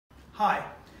Hi,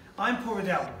 I'm Paul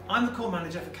Riddell. I'm the Corps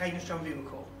Manager for Cadence Drum Bugle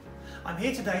Corps. I'm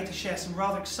here today to share some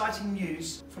rather exciting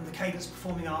news from the Cadence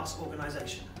Performing Arts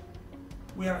organisation.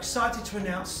 We are excited to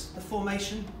announce the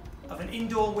formation of an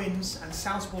indoor winds and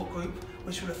soundsport group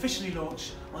which will officially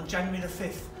launch on January the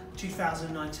 5th,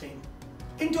 2019.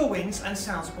 Indoor winds and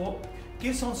soundsport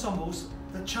gives ensembles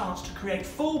the chance to create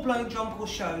full-blown drum corps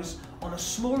shows on a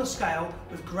smaller scale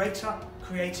with greater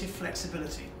creative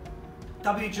flexibility.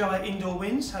 WGI Indoor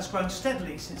Winds has grown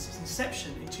steadily since its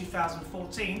inception in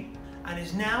 2014 and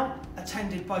is now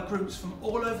attended by groups from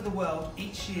all over the world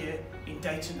each year in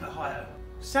Dayton, Ohio.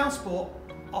 Soundsport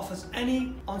offers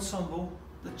any ensemble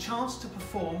the chance to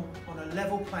perform on a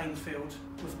level playing field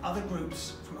with other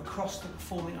groups from across the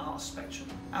performing arts spectrum.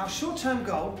 Our short-term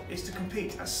goal is to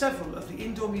compete at several of the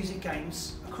indoor music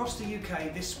games across the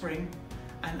UK this spring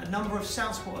and a number of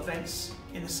soundsport events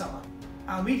in the summer.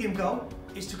 Our medium goal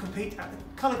is to compete at the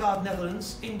Colour Guard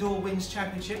Netherlands Indoor Winds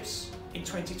Championships in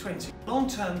 2020.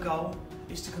 Long-term goal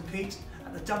is to compete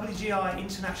at the WGI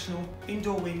International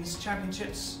Indoor Winds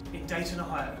Championships in Dayton,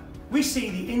 Ohio. We see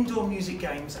the indoor music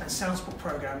games and soundsport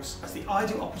programs as the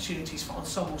ideal opportunities for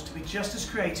ensembles to be just as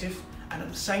creative and at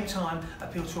the same time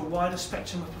appeal to a wider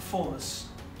spectrum of performers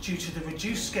due to the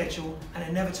reduced schedule and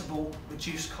inevitable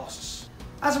reduced costs.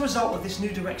 As a result of this new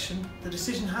direction, the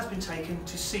decision has been taken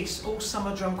to cease all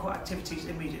summer drum corps activities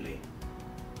immediately.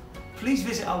 Please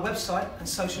visit our website and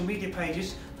social media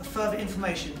pages for further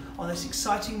information on this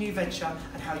exciting new venture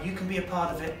and how you can be a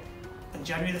part of it on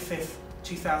January the 5th,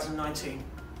 2019.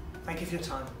 Thank you for your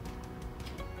time.